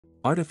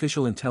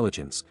Artificial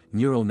intelligence,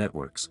 neural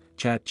networks,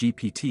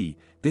 ChatGPT,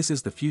 this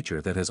is the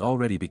future that has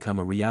already become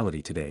a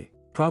reality today.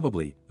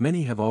 Probably,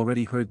 many have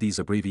already heard these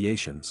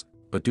abbreviations,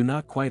 but do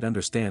not quite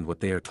understand what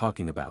they are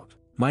talking about.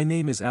 My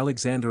name is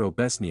Alexander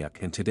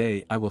Obesniuk and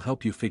today I will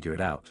help you figure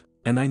it out.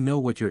 And I know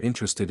what you're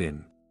interested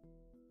in.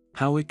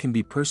 How it can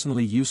be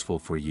personally useful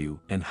for you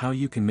and how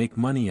you can make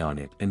money on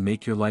it and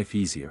make your life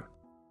easier.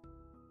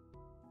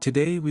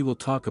 Today we will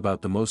talk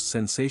about the most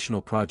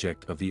sensational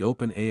project of the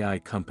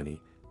OpenAI company.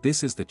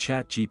 This is the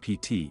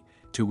ChatGPT,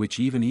 to which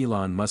even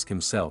Elon Musk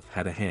himself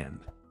had a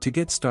hand. To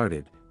get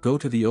started, go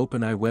to the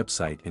OpenAI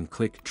website and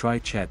click Try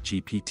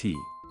ChatGPT.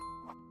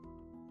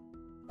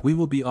 We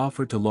will be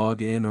offered to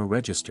log in or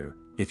register.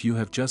 If you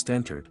have just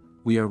entered,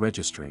 we are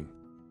registering.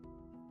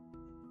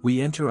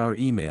 We enter our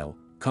email,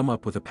 come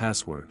up with a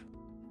password.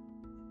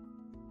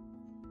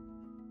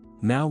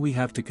 Now we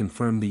have to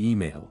confirm the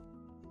email.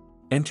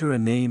 Enter a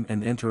name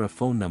and enter a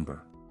phone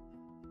number.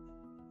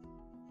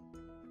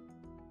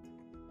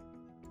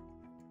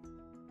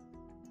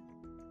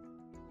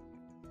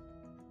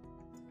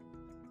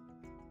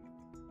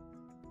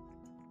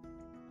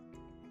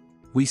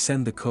 We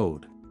send the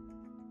code.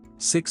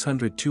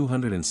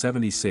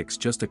 600-276,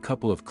 just a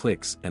couple of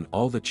clicks and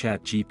all the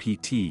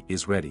ChatGPT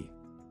is ready.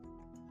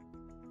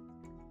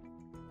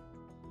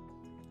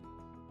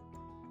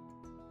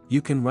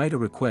 You can write a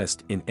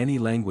request in any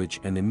language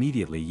and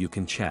immediately you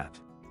can chat.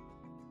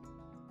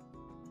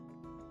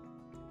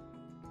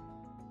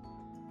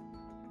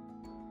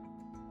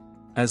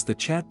 As the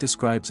chat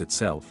describes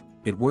itself,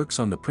 it works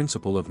on the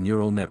principle of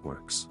neural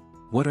networks.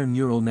 What are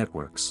neural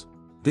networks?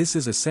 This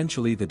is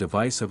essentially the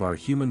device of our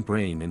human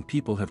brain, and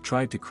people have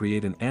tried to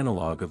create an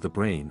analog of the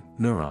brain,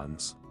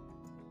 neurons.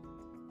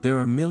 There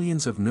are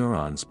millions of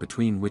neurons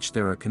between which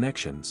there are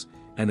connections,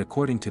 and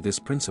according to this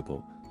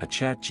principle, a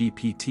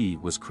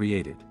ChatGPT was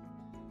created.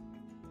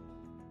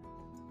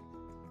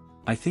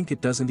 I think it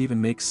doesn't even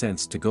make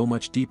sense to go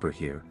much deeper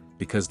here,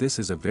 because this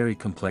is a very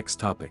complex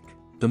topic.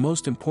 The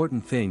most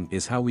important thing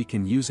is how we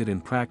can use it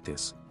in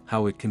practice,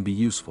 how it can be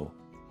useful.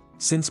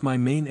 Since my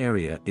main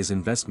area is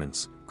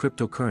investments,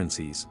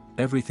 cryptocurrencies,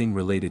 everything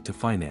related to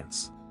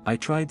finance, I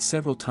tried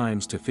several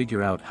times to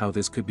figure out how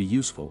this could be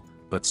useful,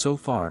 but so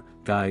far,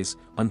 guys,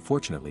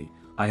 unfortunately,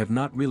 I have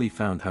not really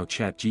found how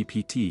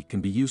ChatGPT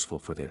can be useful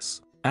for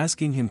this.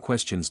 Asking him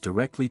questions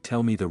directly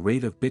tell me the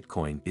rate of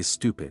Bitcoin is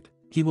stupid.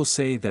 He will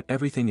say that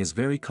everything is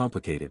very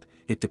complicated,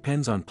 it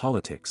depends on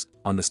politics,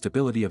 on the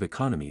stability of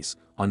economies,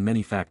 on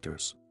many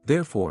factors.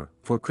 Therefore,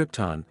 for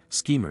Krypton,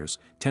 schemers,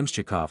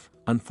 Temschikov,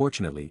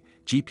 unfortunately,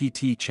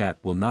 GPT chat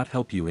will not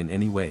help you in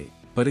any way.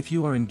 But if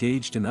you are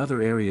engaged in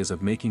other areas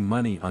of making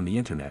money on the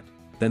internet,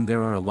 then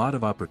there are a lot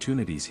of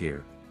opportunities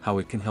here, how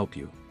it can help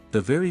you. The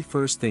very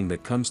first thing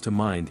that comes to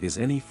mind is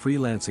any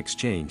freelance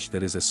exchange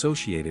that is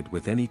associated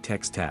with any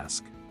text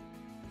task.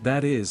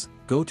 That is,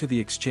 go to the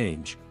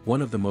exchange,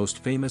 one of the most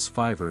famous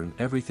Fiverr, and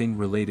everything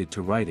related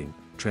to writing,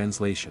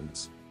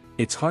 translations.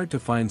 It's hard to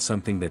find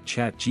something that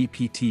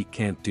ChatGPT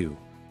can't do.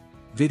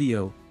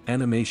 Video,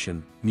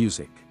 animation,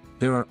 music.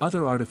 There are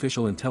other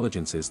artificial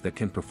intelligences that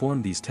can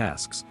perform these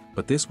tasks,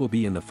 but this will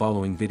be in the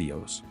following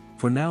videos.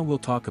 For now we'll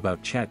talk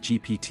about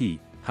ChatGPT,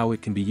 how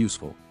it can be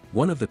useful.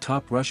 One of the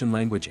top Russian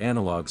language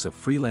analogs of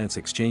freelance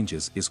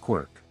exchanges is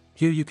Quirk.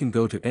 Here you can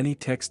go to any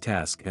text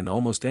task and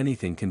almost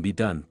anything can be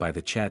done by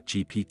the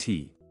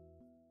ChatGPT.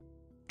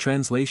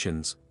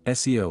 Translations,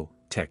 SEO,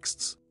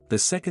 texts. The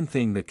second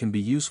thing that can be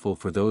useful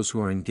for those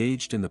who are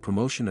engaged in the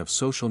promotion of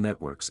social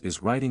networks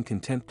is writing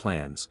content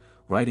plans,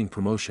 writing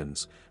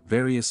promotions,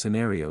 various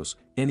scenarios,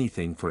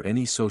 anything for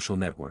any social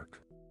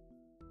network.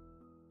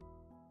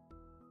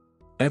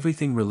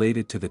 Everything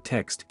related to the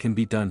text can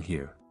be done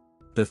here.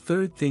 The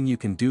third thing you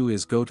can do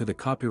is go to the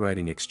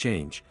copywriting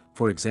exchange,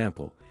 for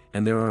example,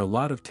 and there are a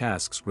lot of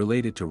tasks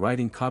related to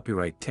writing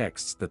copyright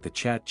texts that the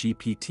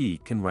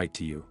ChatGPT can write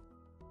to you.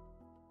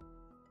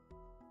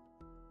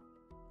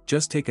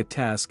 Just take a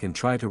task and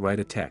try to write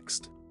a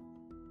text.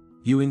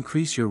 You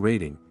increase your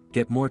rating,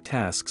 get more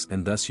tasks,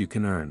 and thus you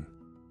can earn.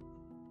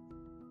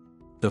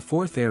 The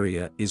fourth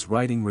area is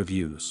writing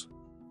reviews.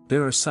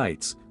 There are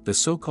sites, the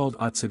so-called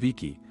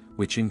otseviki,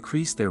 which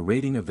increase their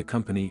rating of the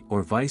company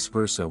or vice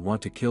versa,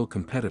 want to kill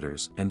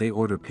competitors, and they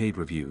order paid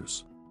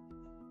reviews.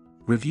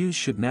 Reviews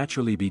should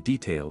naturally be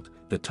detailed,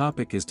 the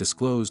topic is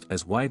disclosed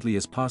as widely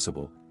as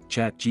possible.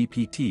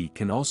 ChatGPT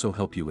can also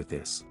help you with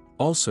this.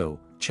 Also,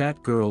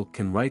 ChatGirl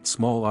can write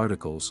small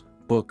articles,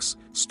 books,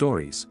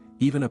 stories,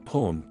 even a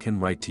poem can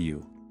write to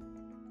you.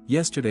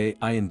 Yesterday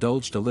I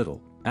indulged a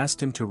little,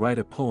 asked him to write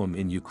a poem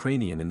in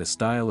Ukrainian in the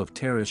style of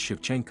Taras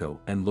Shevchenko,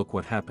 and look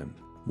what happened.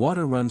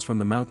 Water runs from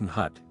the mountain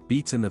hut,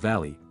 beats in the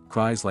valley,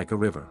 cries like a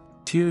river.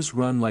 Tears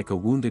run like a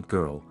wounded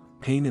girl,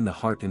 pain in the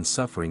heart and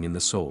suffering in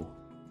the soul.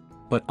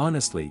 But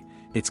honestly,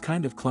 it's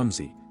kind of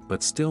clumsy,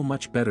 but still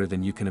much better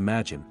than you can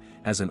imagine,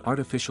 as an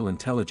artificial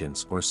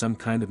intelligence or some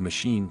kind of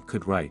machine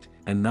could write,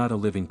 and not a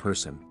living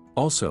person.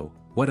 Also,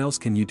 what else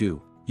can you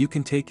do? You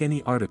can take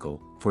any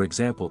article, for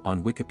example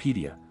on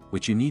Wikipedia,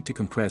 which you need to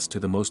compress to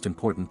the most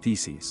important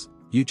theses.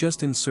 You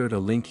just insert a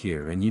link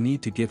here and you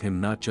need to give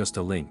him not just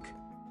a link.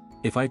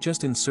 If I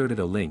just inserted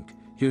a link,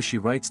 here she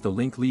writes the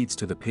link leads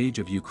to the page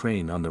of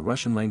Ukraine on the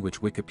Russian language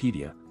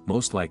Wikipedia,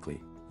 most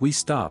likely. We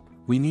stop,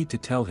 we need to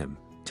tell him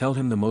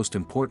the most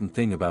important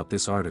thing about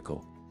this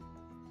article.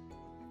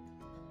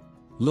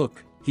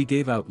 Look, he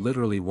gave out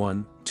literally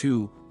 1,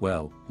 2,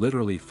 well,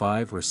 literally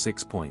 5 or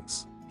 6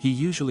 points. He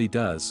usually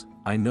does,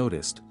 I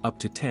noticed, up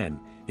to 10,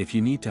 if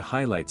you need to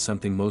highlight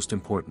something most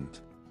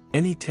important.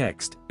 Any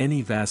text,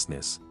 any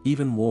vastness,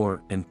 even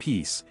war and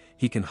peace,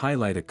 he can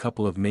highlight a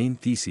couple of main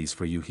theses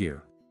for you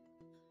here.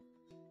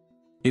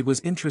 It was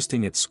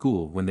interesting at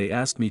school when they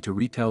asked me to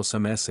retell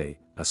some essay,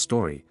 a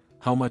story,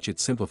 how much it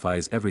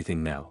simplifies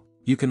everything now.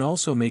 You can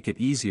also make it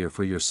easier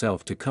for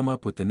yourself to come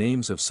up with the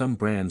names of some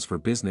brands for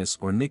business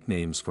or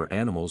nicknames for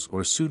animals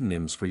or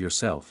pseudonyms for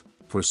yourself,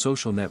 for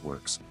social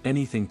networks,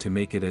 anything to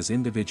make it as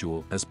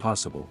individual as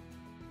possible.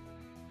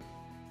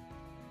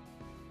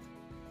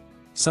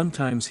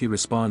 Sometimes he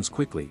responds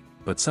quickly,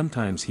 but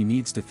sometimes he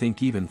needs to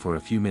think even for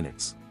a few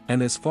minutes.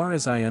 And as far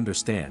as I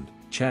understand,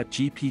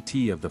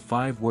 ChatGPT of the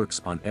 5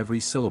 works on every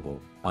syllable,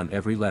 on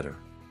every letter.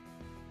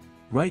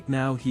 Right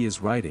now he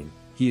is writing,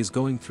 he is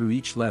going through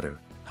each letter,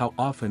 how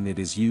often it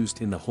is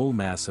used in the whole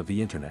mass of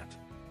the internet.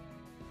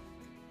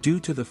 Due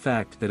to the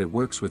fact that it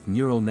works with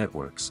neural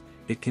networks,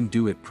 it can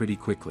do it pretty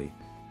quickly.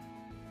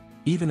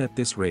 Even at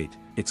this rate,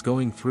 it's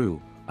going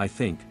through, I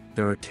think,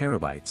 there are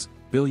terabytes,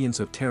 billions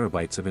of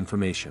terabytes of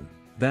information.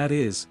 That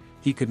is,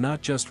 he could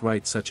not just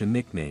write such a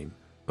nickname,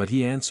 but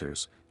he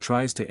answers,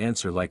 tries to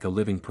answer like a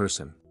living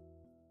person.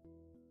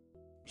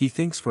 He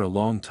thinks for a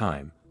long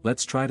time,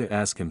 let's try to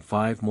ask him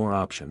 5 more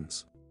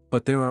options.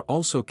 But there are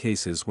also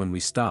cases when we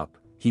stop,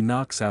 he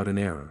knocks out an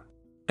error.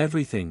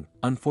 Everything,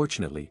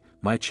 unfortunately,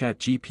 my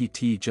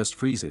ChatGPT just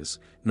freezes,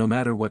 no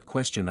matter what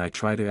question I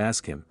try to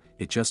ask him,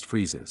 it just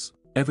freezes.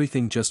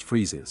 Everything just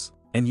freezes,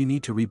 and you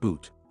need to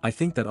reboot. I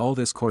think that all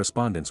this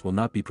correspondence will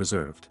not be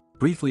preserved.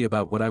 Briefly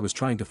about what I was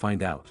trying to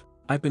find out.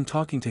 I've been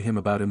talking to him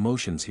about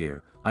emotions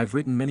here, I've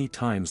written many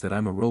times that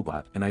I'm a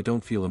robot and I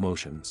don't feel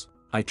emotions.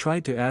 I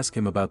tried to ask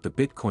him about the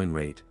Bitcoin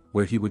rate,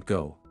 where he would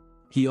go.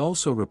 He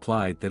also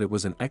replied that it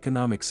was an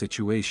economic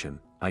situation,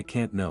 I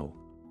can't know.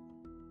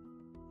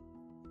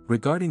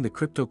 Regarding the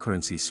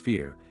cryptocurrency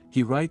sphere,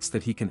 he writes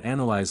that he can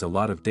analyze a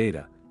lot of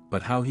data,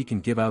 but how he can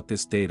give out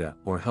this data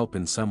or help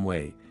in some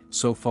way,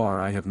 so far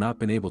I have not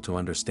been able to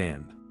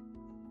understand.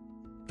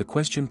 The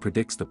question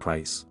predicts the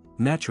price.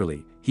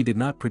 Naturally, he did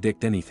not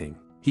predict anything.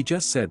 He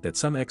just said that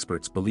some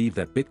experts believe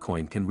that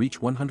Bitcoin can reach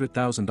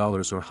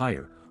 $100,000 or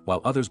higher,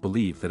 while others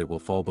believe that it will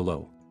fall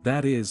below.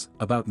 That is,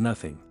 about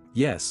nothing.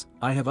 Yes,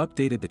 I have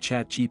updated the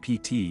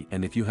ChatGPT,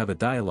 and if you have a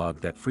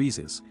dialogue that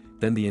freezes,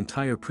 then the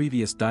entire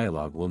previous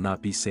dialogue will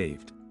not be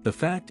saved. The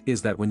fact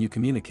is that when you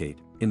communicate,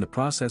 in the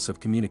process of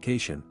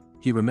communication,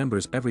 he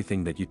remembers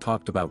everything that you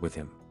talked about with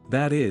him.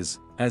 That is,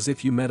 as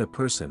if you met a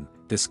person,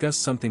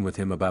 discussed something with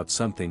him about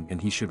something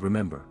and he should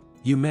remember.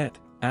 You met,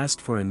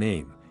 asked for a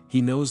name,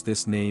 he knows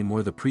this name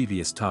or the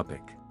previous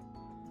topic.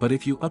 But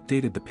if you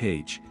updated the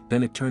page,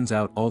 then it turns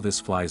out all this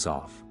flies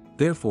off.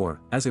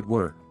 Therefore, as it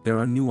were, there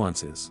are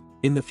nuances.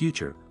 In the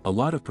future, a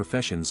lot of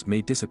professions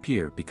may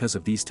disappear because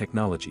of these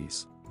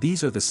technologies.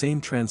 These are the same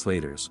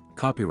translators,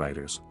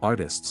 copywriters,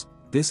 artists.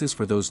 This is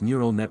for those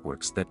neural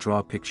networks that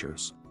draw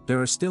pictures.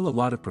 There are still a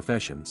lot of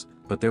professions,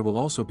 but there will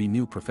also be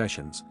new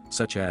professions,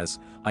 such as,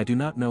 I do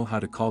not know how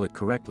to call it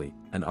correctly,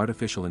 an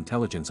artificial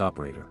intelligence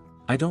operator.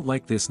 I don't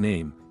like this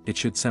name, it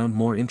should sound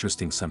more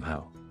interesting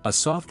somehow. A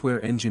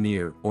software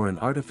engineer or an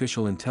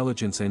artificial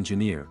intelligence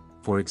engineer,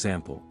 for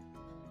example.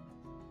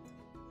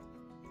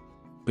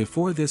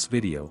 Before this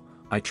video,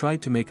 I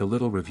tried to make a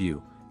little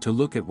review, to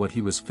look at what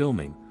he was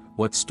filming,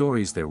 what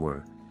stories there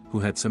were, who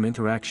had some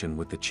interaction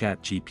with the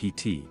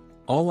ChatGPT.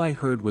 All I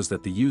heard was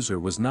that the user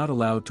was not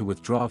allowed to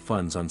withdraw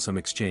funds on some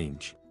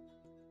exchange.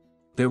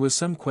 There was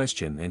some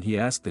question and he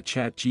asked the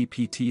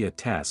ChatGPT a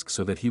task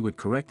so that he would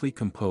correctly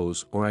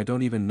compose, or I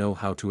don't even know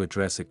how to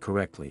address it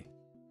correctly.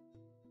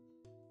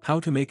 How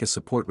to make a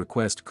support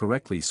request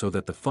correctly so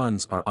that the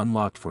funds are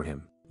unlocked for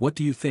him. What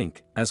do you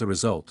think? As a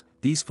result,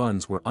 these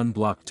funds were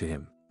unblocked to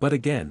him. But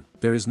again,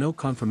 there is no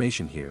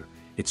confirmation here,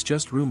 it's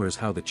just rumors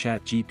how the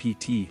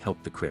ChatGPT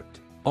helped decrypt.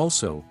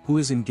 Also, who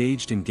is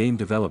engaged in game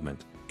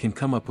development, can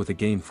come up with a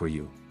game for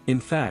you. In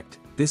fact,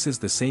 this is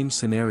the same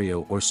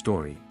scenario or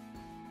story.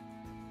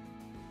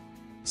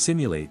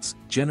 Simulates,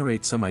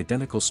 generates some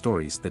identical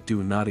stories that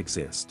do not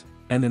exist.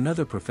 And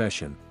another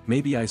profession,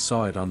 maybe I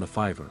saw it on the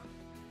Fiverr.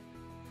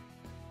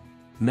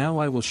 Now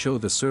I will show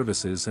the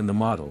services and the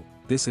model,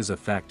 this is a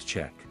fact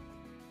check.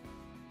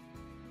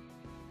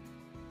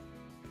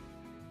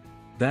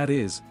 That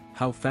is,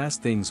 how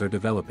fast things are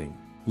developing.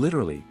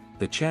 Literally,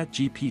 the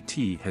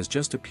ChatGPT has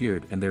just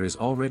appeared and there is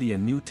already a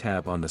new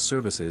tab on the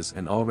services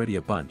and already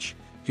a bunch.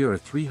 Here are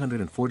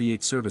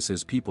 348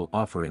 services people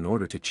offer in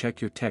order to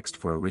check your text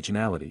for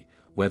originality,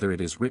 whether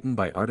it is written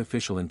by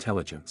artificial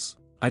intelligence.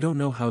 I don't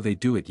know how they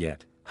do it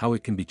yet, how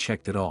it can be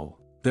checked at all.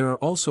 There are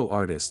also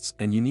artists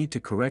and you need to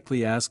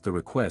correctly ask the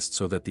request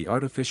so that the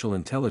artificial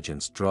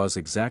intelligence draws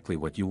exactly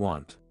what you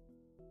want.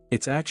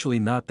 It's actually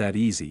not that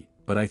easy,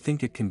 but I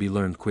think it can be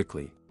learned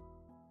quickly.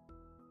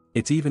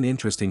 It's even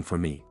interesting for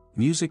me.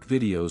 Music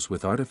videos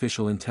with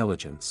artificial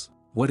intelligence.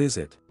 What is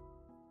it?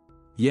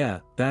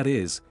 Yeah, that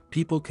is,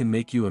 people can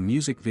make you a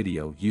music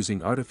video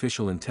using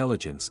artificial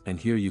intelligence, and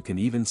here you can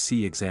even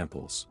see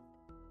examples.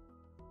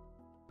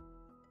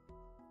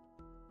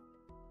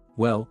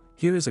 Well,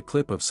 here is a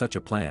clip of such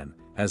a plan.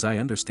 As I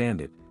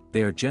understand it,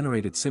 they are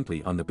generated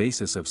simply on the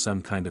basis of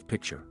some kind of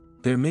picture.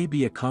 There may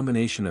be a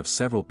combination of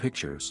several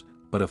pictures,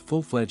 but a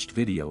full-fledged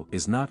video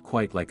is not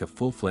quite like a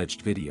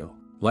full-fledged video.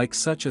 Like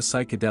such a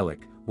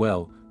psychedelic,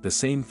 well, the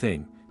same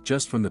thing,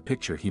 just from the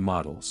picture he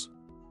models.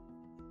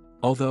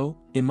 Although,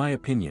 in my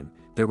opinion,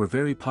 there were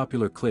very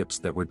popular clips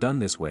that were done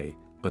this way,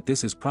 but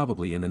this is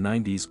probably in the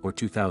 90s or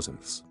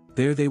 2000s.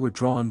 There they were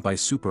drawn by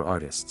super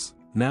artists.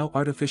 Now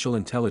artificial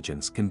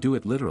intelligence can do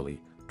it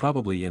literally,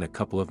 probably in a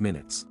couple of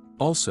minutes.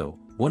 Also,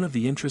 one of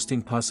the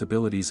interesting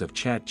possibilities of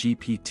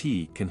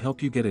GPT can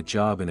help you get a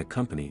job in a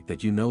company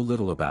that you know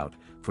little about,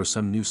 for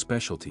some new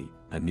specialty,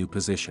 a new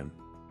position.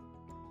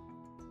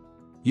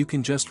 You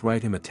can just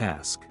write him a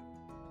task.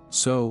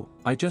 So,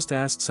 I just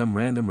asked some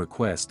random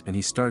request and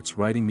he starts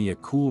writing me a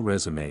cool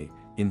resume,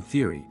 in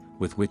theory,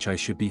 with which I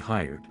should be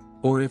hired.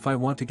 Or if I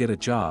want to get a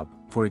job,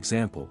 for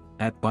example,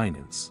 at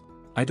Binance.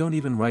 I don't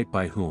even write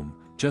by whom,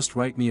 just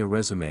write me a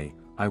resume.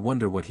 I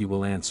wonder what he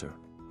will answer.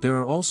 There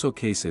are also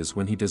cases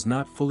when he does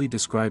not fully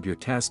describe your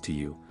task to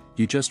you,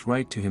 you just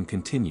write to him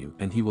continue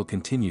and he will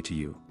continue to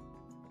you.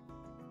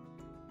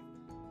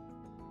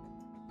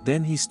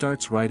 Then he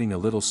starts writing a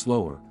little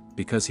slower,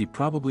 because he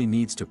probably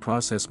needs to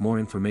process more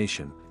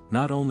information,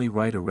 not only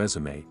write a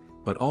resume,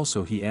 but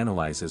also he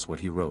analyzes what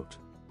he wrote.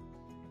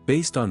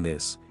 Based on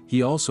this,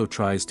 he also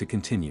tries to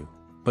continue.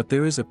 But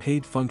there is a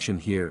paid function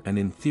here and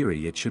in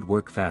theory it should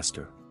work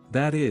faster.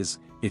 That is,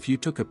 if you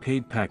took a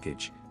paid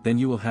package, then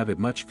you will have it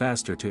much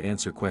faster to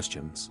answer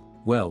questions.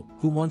 Well,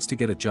 who wants to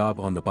get a job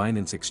on the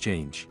Binance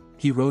exchange?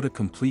 He wrote a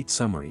complete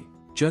summary.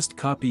 Just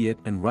copy it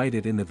and write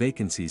it in the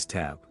vacancies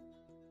tab.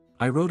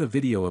 I wrote a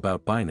video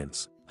about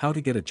Binance, how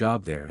to get a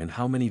job there and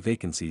how many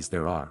vacancies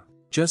there are.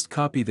 Just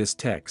copy this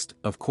text.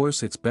 Of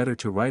course it's better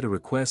to write a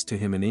request to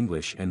him in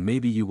English and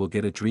maybe you will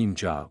get a dream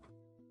job.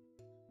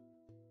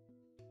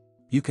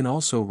 You can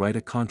also write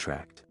a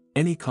contract.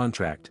 Any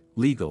contract,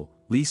 legal,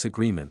 lease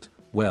agreement,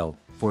 well,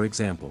 for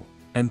example.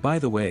 And by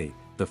the way,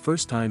 the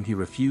first time he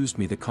refused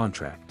me the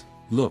contract.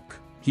 Look,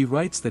 he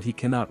writes that he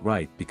cannot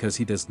write because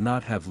he does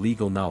not have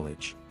legal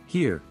knowledge.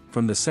 Here,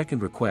 from the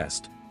second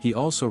request, he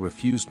also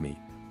refused me,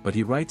 but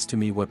he writes to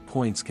me what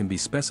points can be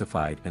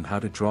specified and how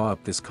to draw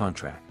up this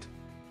contract.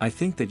 I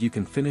think that you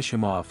can finish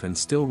him off and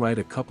still write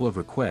a couple of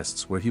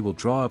requests where he will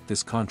draw up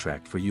this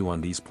contract for you on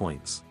these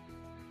points.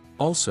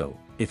 Also,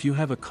 if you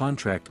have a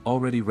contract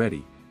already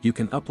ready, you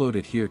can upload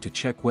it here to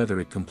check whether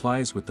it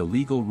complies with the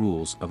legal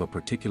rules of a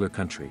particular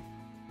country.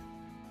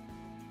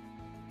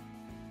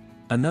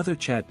 Another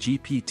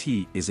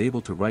GPT is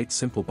able to write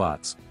simple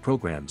bots,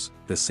 programs,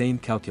 the same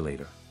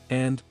calculator.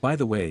 And, by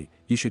the way,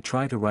 you should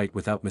try to write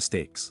without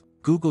mistakes.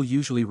 Google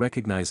usually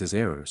recognizes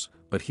errors,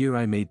 but here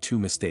I made 2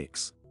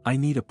 mistakes. I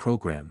need a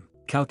program,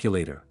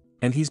 calculator,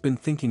 and he's been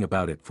thinking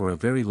about it for a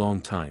very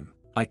long time.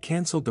 I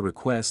cancelled the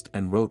request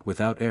and wrote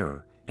without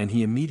error, and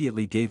he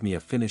immediately gave me a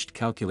finished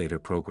calculator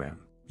program.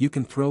 You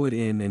can throw it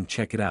in and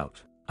check it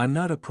out. I'm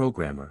not a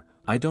programmer,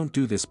 I don't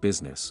do this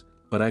business,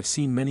 but I've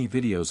seen many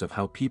videos of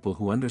how people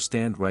who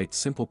understand write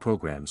simple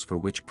programs for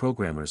which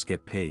programmers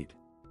get paid.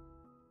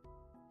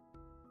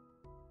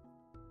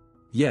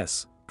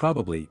 Yes,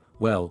 probably,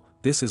 well,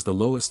 this is the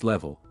lowest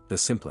level, the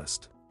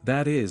simplest.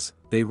 That is,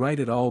 they write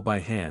it all by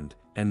hand,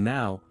 and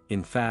now,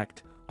 in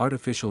fact,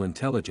 artificial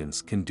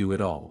intelligence can do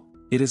it all.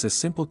 It is a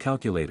simple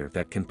calculator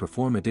that can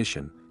perform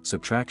addition,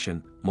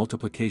 subtraction,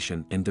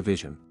 multiplication and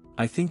division.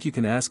 I think you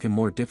can ask him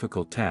more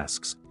difficult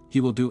tasks, he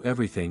will do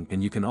everything,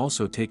 and you can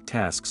also take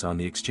tasks on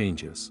the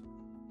exchanges.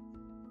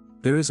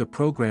 There is a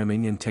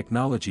programming and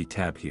technology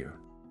tab here.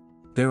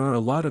 There are a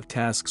lot of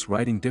tasks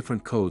writing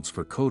different codes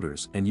for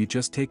coders and you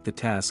just take the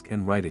task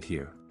and write it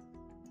here.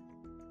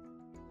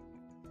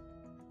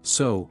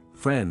 So,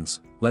 friends,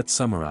 let's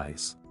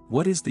summarize.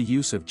 What is the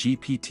use of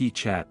GPT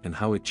chat and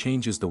how it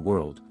changes the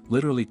world?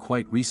 Literally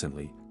quite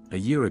recently, a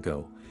year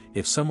ago,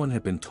 if someone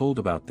had been told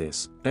about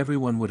this,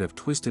 everyone would have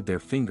twisted their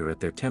finger at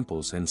their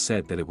temples and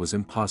said that it was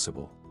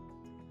impossible.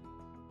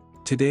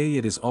 Today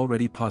it is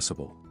already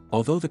possible.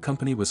 Although the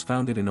company was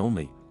founded in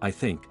only, I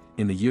think,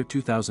 in the year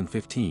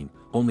 2015,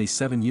 only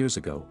 7 years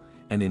ago,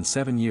 and in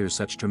 7 years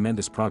such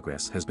tremendous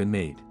progress has been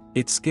made.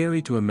 It's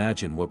scary to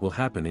imagine what will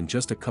happen in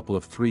just a couple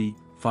of 3,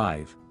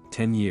 5,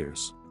 10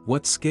 years.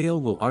 What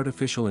scale will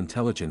artificial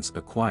intelligence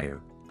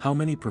acquire, how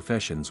many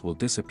professions will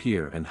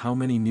disappear and how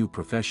many new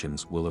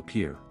professions will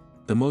appear?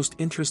 The most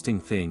interesting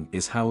thing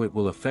is how it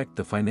will affect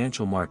the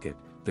financial market,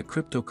 the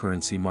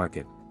cryptocurrency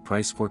market,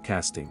 price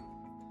forecasting.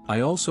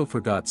 I also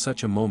forgot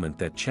such a moment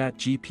that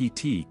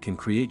ChatGPT can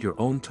create your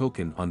own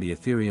token on the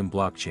Ethereum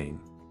blockchain.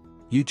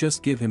 You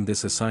just give him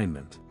this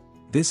assignment.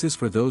 This is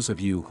for those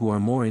of you who are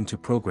more into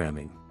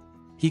programming.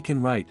 He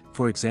can write,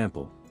 for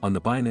example, on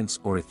the Binance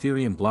or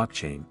Ethereum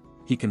blockchain,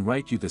 he can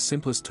write you the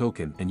simplest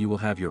token and you will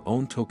have your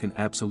own token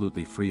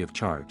absolutely free of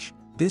charge.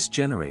 This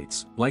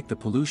generates, like the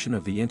pollution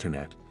of the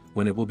internet,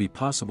 when it will be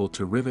possible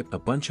to rivet a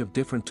bunch of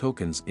different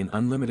tokens in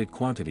unlimited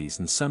quantities,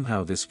 and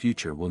somehow this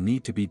future will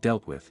need to be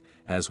dealt with,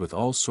 as with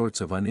all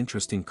sorts of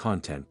uninteresting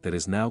content that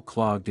is now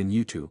clogged in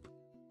YouTube.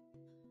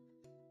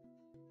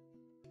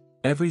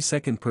 Every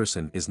second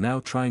person is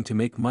now trying to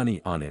make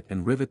money on it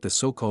and rivet the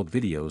so-called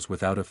videos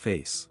without a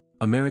face.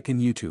 American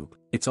YouTube,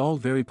 it's all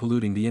very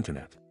polluting the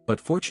internet. But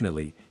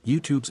fortunately,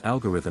 YouTube's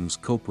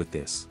algorithms cope with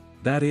this.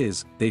 That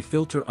is, they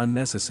filter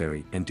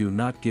unnecessary and do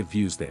not give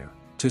views there.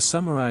 To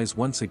summarize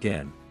once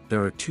again,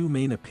 there are two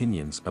main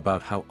opinions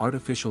about how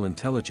artificial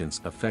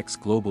intelligence affects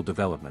global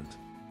development.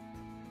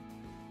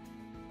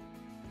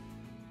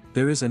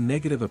 There is a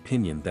negative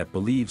opinion that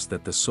believes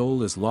that the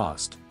soul is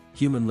lost,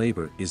 human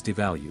labor is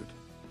devalued.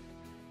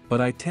 But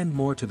I tend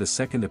more to the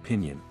second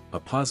opinion, a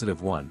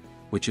positive one,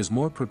 which is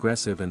more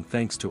progressive, and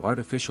thanks to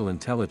artificial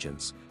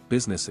intelligence,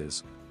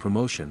 businesses,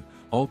 promotion,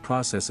 all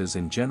processes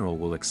in general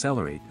will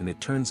accelerate, and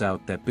it turns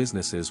out that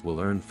businesses will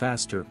earn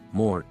faster,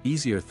 more,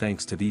 easier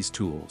thanks to these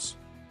tools.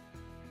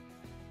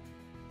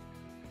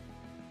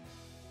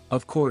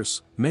 Of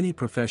course, many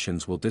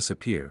professions will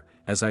disappear,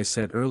 as I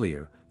said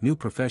earlier, new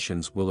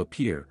professions will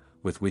appear,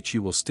 with which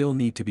you will still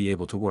need to be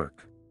able to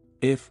work.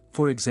 If,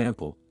 for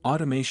example,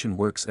 automation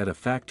works at a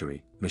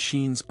factory,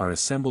 machines are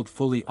assembled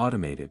fully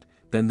automated,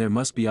 then there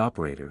must be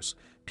operators,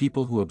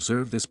 people who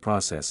observe this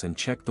process and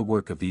check the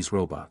work of these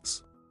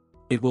robots.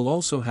 It will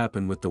also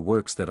happen with the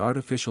works that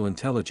artificial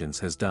intelligence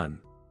has done.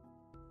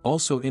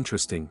 Also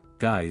interesting,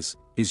 guys,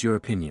 is your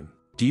opinion.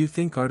 Do you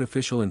think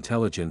artificial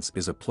intelligence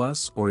is a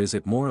plus, or is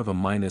it more of a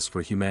minus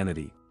for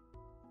humanity?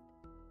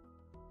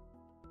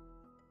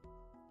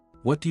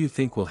 What do you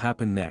think will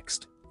happen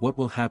next? What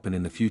will happen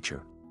in the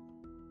future?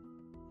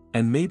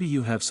 And maybe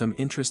you have some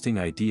interesting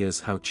ideas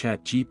how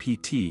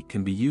GPT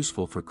can be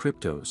useful for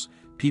cryptos,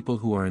 people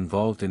who are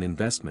involved in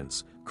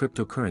investments,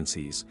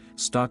 cryptocurrencies,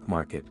 stock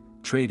market,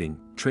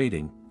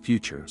 trading,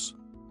 futures.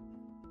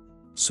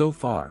 So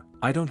far,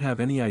 I don't have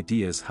any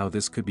ideas how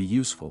this could be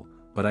useful,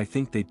 but I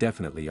think they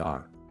definitely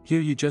are.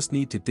 Here you just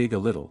need to dig a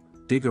little,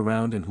 dig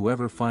around, and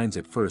whoever finds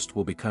it first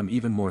will become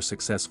even more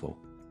successful.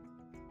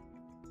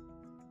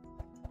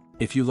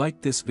 If you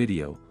liked this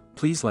video,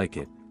 please like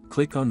it,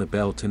 click on the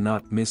bell to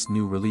not miss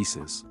new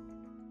releases.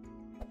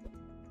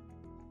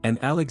 And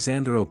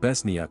Alexander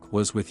Obesniuk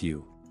was with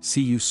you.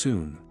 See you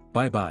soon.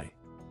 Bye bye.